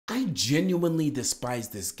I genuinely despise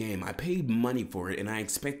this game. I paid money for it and I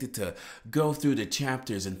expected to go through the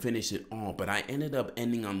chapters and finish it all, but I ended up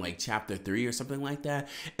ending on like chapter 3 or something like that.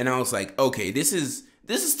 And I was like, okay, this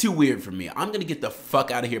is too weird for me. I'm gonna get the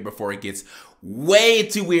fuck out of here before it gets way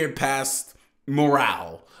too weird past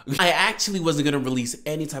morale. I actually wasn't gonna release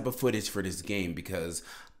any type of footage for this game because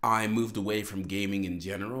I moved away from gaming in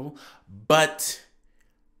general, but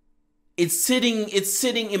it's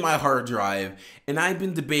sitting in my hard drive, and I've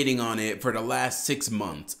been debating on it for the last 6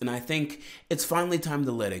 months, and I think it's finally time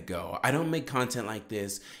to let it go. I don't make content like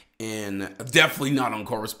this, and definitely not on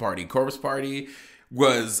Corpse Party. Corpse Party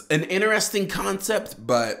was an interesting concept,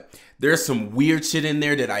 but there's some weird shit in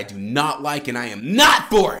there that I do not like, and I am not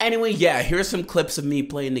for it. Anyway, yeah, here's some clips of me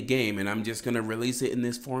playing the game, and I'm just gonna release it in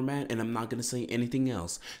this format, and I'm not gonna say anything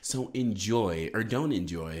else. So enjoy, or don't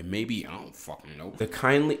enjoy. Maybe, I don't fucking know. The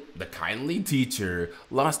kindly teacher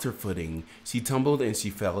lost her footing. She tumbled and she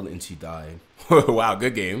fell and she died. Wow,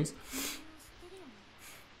 good games.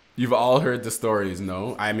 You've all heard the stories,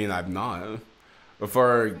 no? I mean, I've not.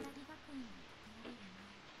 Before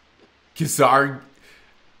Corgi.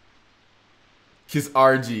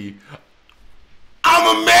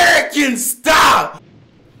 I'm American, stop!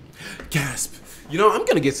 Gasp. You know, I'm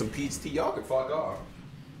gonna get some peach tea. Y'all can fuck off.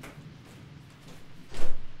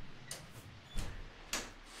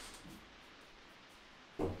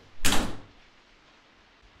 Woo!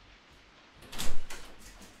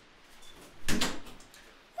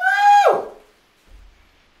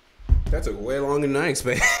 That took way longer than I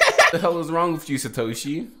expected. What the hell is wrong with you,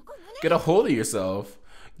 Satoshi? Get a hold of yourself.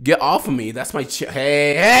 Get off of me. That's my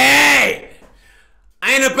hey!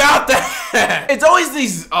 I ain't about that. It's always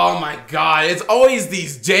these, oh my God. It's always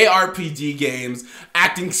these JRPG games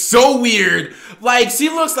acting so weird. Like, she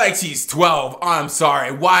looks like she's 12. I'm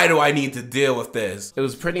sorry. Why do I need to deal with this? It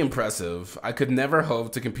was pretty impressive. I could never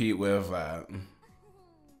hope to compete with,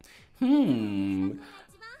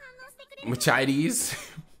 Machides.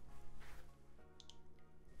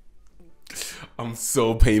 I'm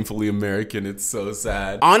so painfully American, it's so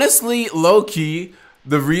sad. Honestly, low-key,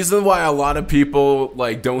 the reason why a lot of people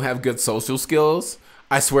like don't have good social skills,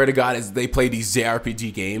 I swear to God, is they play these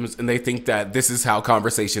JRPG games and they think that this is how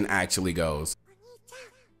conversation actually goes.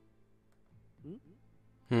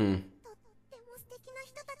 How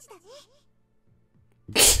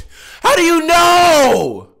do you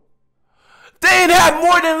know? They didn't have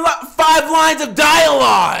more than 5 lines of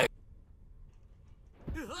dialogue!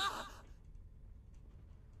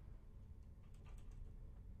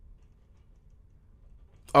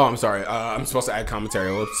 Oh, I'm sorry. I'm supposed to add commentary.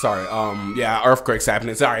 Oops, sorry. Yeah, earthquake's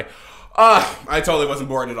happening. Sorry. I totally wasn't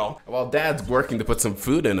bored at all. While Dad's working to put some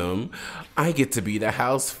food in him, I get to be the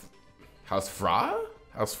house fru?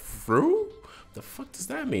 The fuck does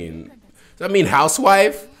that mean? Does that mean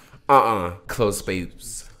housewife? Closed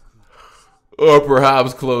space. Or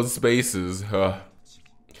perhaps closed spaces.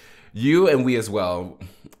 You and we as well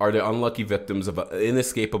are the unlucky victims of an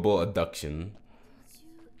inescapable abduction.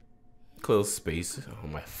 Close space. Oh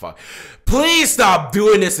my fuck. Please stop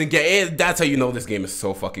doing this and get it. That's how you know this game is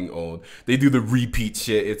so fucking old. They do the repeat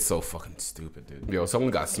shit. It's so fucking stupid, dude. Yo,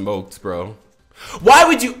 someone got smoked, bro. Why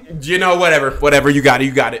would you know, whatever, you got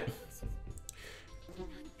it.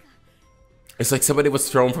 It's like somebody was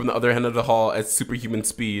thrown from the other end of the hall at superhuman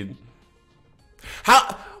speed.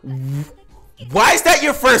 How? Why is that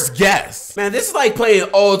your first guess? Man, this is like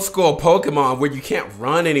playing old school Pokemon where you can't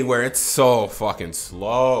run anywhere. It's so fucking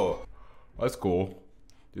slow. That's cool.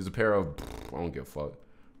 There's a pair of, I don't give a fuck.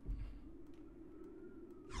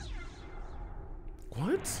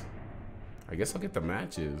 What? I guess I'll get the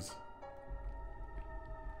matches.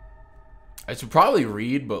 I should probably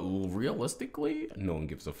read, but realistically, no one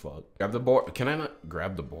gives a fuck. Grab the board. Can I not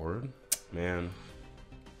grab the board? Man.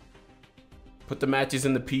 Put the matches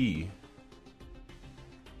in the P.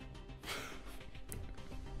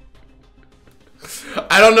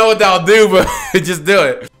 I don't know what that'll do, but just do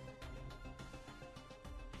it.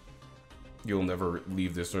 You'll never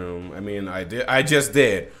leave this room. I mean, I just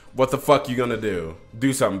did. What the fuck you gonna do?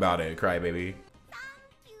 Do something about it, crybaby.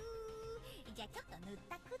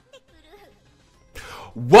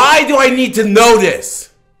 Why do I need to know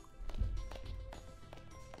this?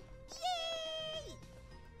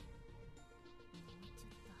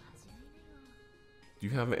 Do you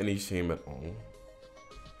have any shame at all?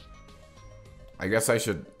 I guess I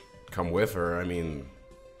should come with her. I mean,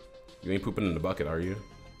 you ain't pooping in the bucket, are you?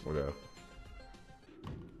 Okay.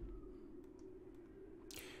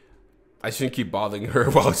 I shouldn't keep bothering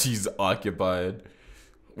her while she's occupied.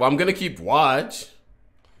 Well, I'm gonna keep watch.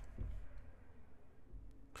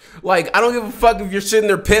 Like, I don't give a fuck if you're shitting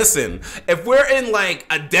or pissing. If we're in like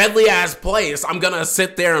a deadly ass place, I'm gonna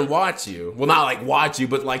sit there and watch you. Well, not like watch you,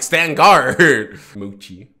 but like stand guard.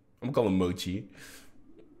 Mochi. I'm gonna call him Mochi.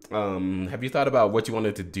 Have you thought about what you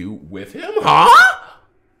wanted to do with him? Huh?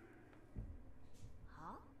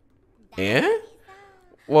 Yeah?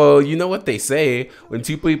 Well, you know what they say. When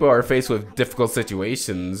two people are faced with difficult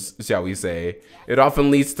situations, shall we say, it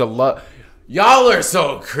often leads to love. Y'all are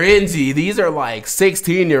so cringy. These are like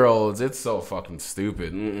 16-year-olds. It's so fucking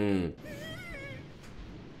stupid.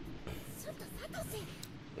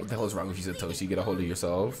 What the hell is wrong with you, Satoshi? Get a hold of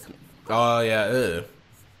yourself. Oh, yeah. Ugh.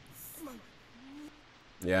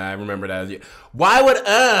 Yeah, I remember that. Why would,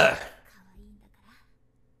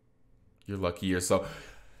 You're lucky you're so...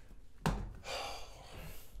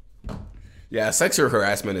 Yeah, sexual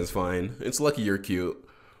harassment is fine. It's lucky you're cute.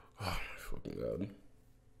 Oh, my fucking God.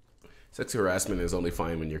 Sexual harassment is only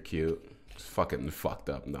fine when you're cute. It's fucking fucked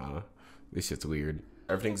up, nah. This shit's weird.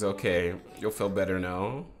 Everything's okay. You'll feel better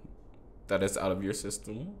now that it's out of your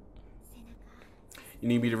system. You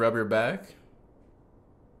need me to rub your back?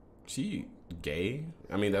 She gay?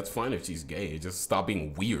 I mean, that's fine if she's gay. Just stop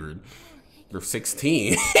being weird. You're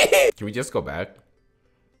 16. Can we just go back?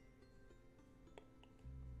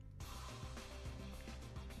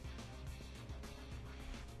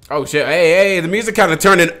 Oh shit, hey, the music kind of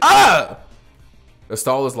turning up! The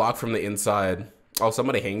stall is locked from the inside. Oh,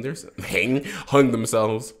 somebody hung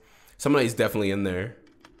themselves. Somebody's definitely in there.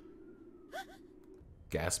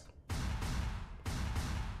 Gasp.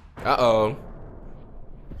 Uh-oh.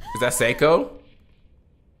 Is that Seiko?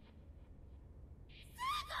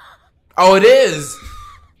 Oh, it is!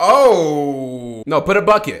 Oh! No, put a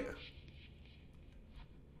bucket.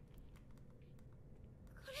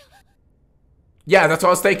 Yeah, that's what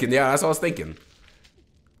I was thinking. Yeah, that's what I was thinking.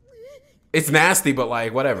 It's nasty, but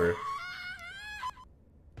like, whatever.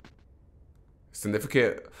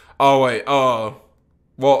 Significant. Oh, wait.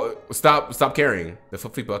 Well, stop carrying. The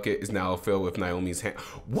fluffy bucket is now filled with Naomi's hand.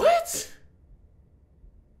 What?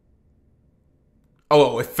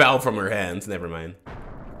 Oh, it fell from her hands. Never mind.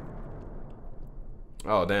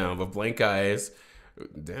 Oh, damn. With blank eyes.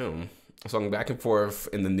 Damn. Swung back and forth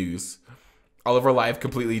in the noose. All of her life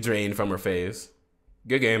completely drained from her face.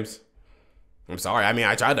 Good games. I'm sorry. I mean,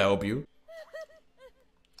 I tried to help you.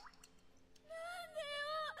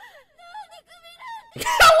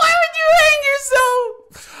 Why would you hang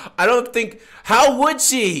yourself? I don't think... How would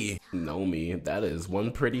she? Naomi, that is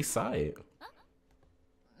one pretty sight.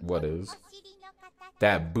 What is?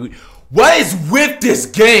 That boot... What is with this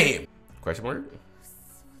game? Question mark?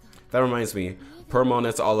 That reminds me. Poor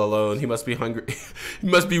Monet's all alone. He must be hungry. He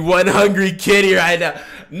must be one hungry kitty right now.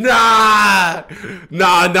 Nah,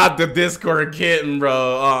 not the Discord kitten,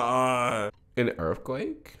 bro. An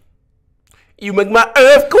earthquake? You make my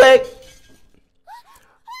earthquake.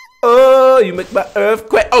 Oh, you make my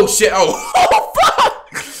earthquake. Oh shit. Oh,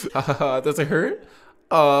 fuck. Does it hurt?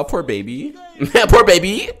 Poor baby. Poor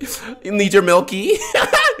baby. You need your milky.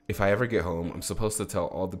 If I ever get home, I'm supposed to tell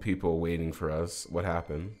all the people waiting for us what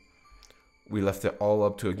happened. We left it all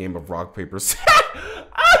up to a game of rock, paper, scissors.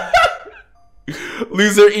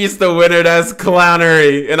 Loser eats the winner. That's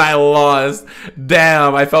clownery. And I lost.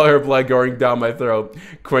 Damn, I felt her blood going down my throat,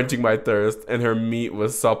 quenching my thirst, and her meat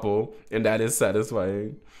was supple, and that is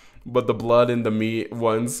satisfying. But the blood in the meat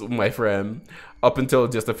once, my friend, up until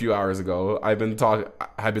just a few hours ago, I've been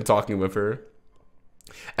talking with her.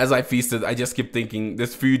 As I feasted, I just kept thinking,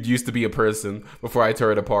 this food used to be a person before I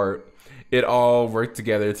tore it apart. It all worked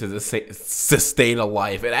together to sustain a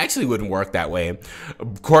life. It actually wouldn't work that way.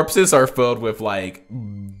 Corpses are filled with like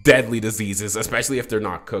deadly diseases, especially if they're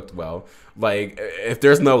not cooked well. Like if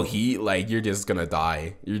there's no heat, like you're just gonna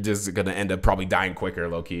die. You're just gonna end up probably dying quicker,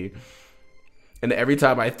 low key. And every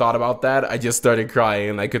time I thought about that, I just started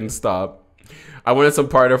crying and I couldn't stop. I wanted some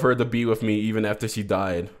part of her to be with me even after she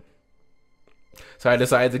died. So I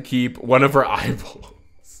decided to keep one of her eyeballs.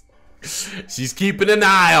 She's keeping an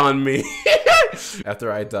eye on me.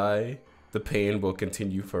 After I die, the pain will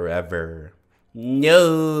continue forever.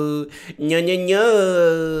 No.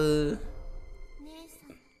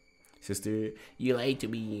 Sister, you lied to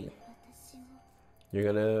me.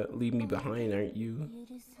 You're gonna leave me behind, aren't you?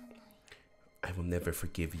 I will never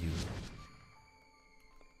forgive you.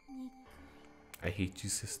 I hate you,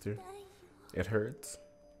 sister. It hurts.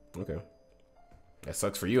 Okay. That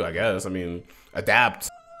sucks for you, I guess. I mean, adapt.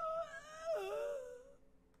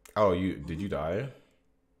 Oh, did you die?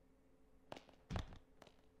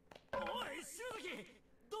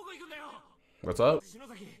 What's up?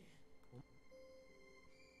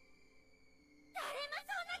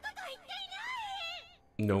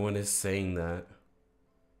 No one is saying that.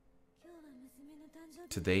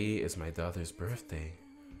 Today is my daughter's birthday.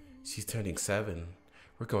 She's turning 7.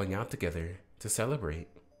 We're going out together to celebrate.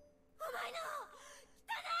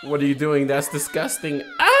 What are you doing? That's disgusting.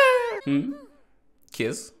 Ah!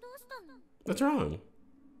 Kiss? What's wrong?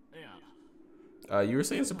 You were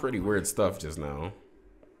saying some pretty weird stuff just now.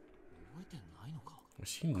 Was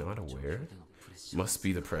she not aware? Must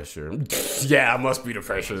be the pressure. Yeah, must be the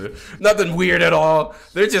pressure. Nothing weird at all.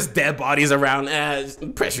 They're just dead bodies around.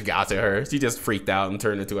 Pressure got to her. She just freaked out and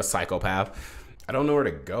turned into a psychopath. I don't know where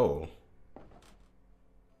to go.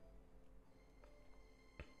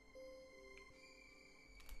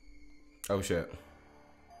 Oh shit.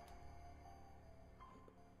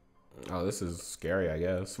 Oh, this is scary, I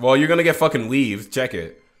guess. Well, you're gonna get fucking weaved. Check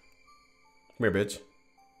it. Come here, bitch.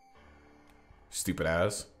 Stupid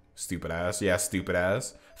ass. Stupid ass. Yeah, stupid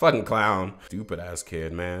ass. Fucking clown. Stupid ass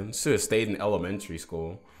kid, man. Should have stayed in elementary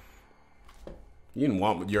school. You didn't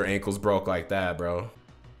want your ankles broke like that, bro.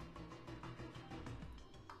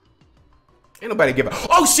 Ain't nobody give a—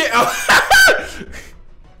 oh shit!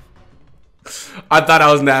 I thought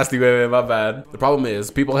I was nasty with it, my bad. The problem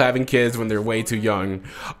is people having kids when they're way too young.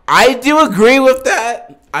 I do agree with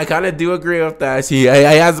that. I kind of do agree with that. He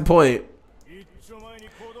has a point.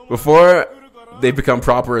 Before they become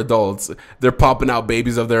proper adults, they're popping out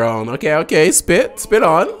babies of their own. Okay, spit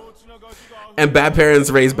on. And bad parents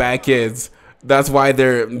raise bad kids. That's why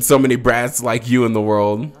there are so many brats like you in the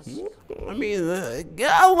world. I mean,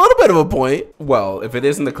 yeah, a little bit of a point. Well, if it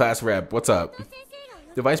isn't the class rep, what's up?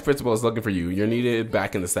 The vice principal is looking for you. You're needed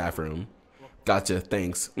back in the staff room. Gotcha,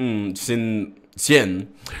 thanks.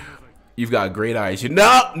 Shin. You've got great eyes. Nope.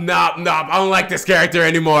 I don't like this character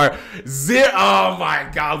anymore. 0. Oh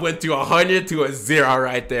my god, went to 100 to a 0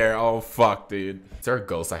 right there. Oh fuck, dude. Is there a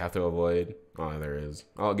ghost I have to avoid? Oh, there is.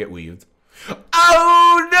 I'll get weaved.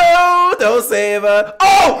 Oh no! Don't save her.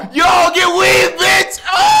 Oh, yo, get weaved, bitch!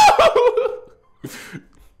 Oh!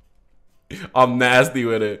 I'm nasty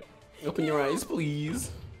with it. Open your eyes, please.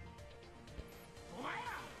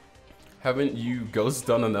 Haven't you ghosts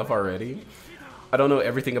done enough already? I don't know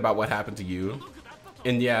everything about what happened to you.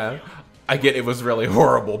 And yeah, I get it was really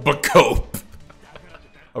horrible, but cope.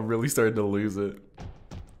 I'm really starting to lose it.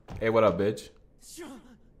 Hey, what up, bitch?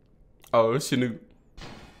 Oh, Shinu.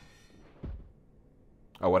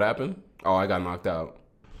 Oh, what happened? Oh, I got knocked out.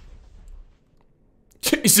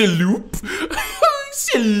 Shaloop.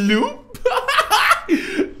 Shaloop.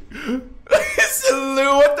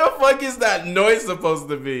 What the fuck is that noise supposed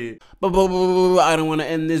to be? I don't want to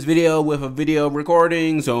end this video with a video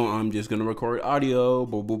recording, so I'm just gonna record audio.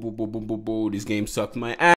 This game sucked my ass.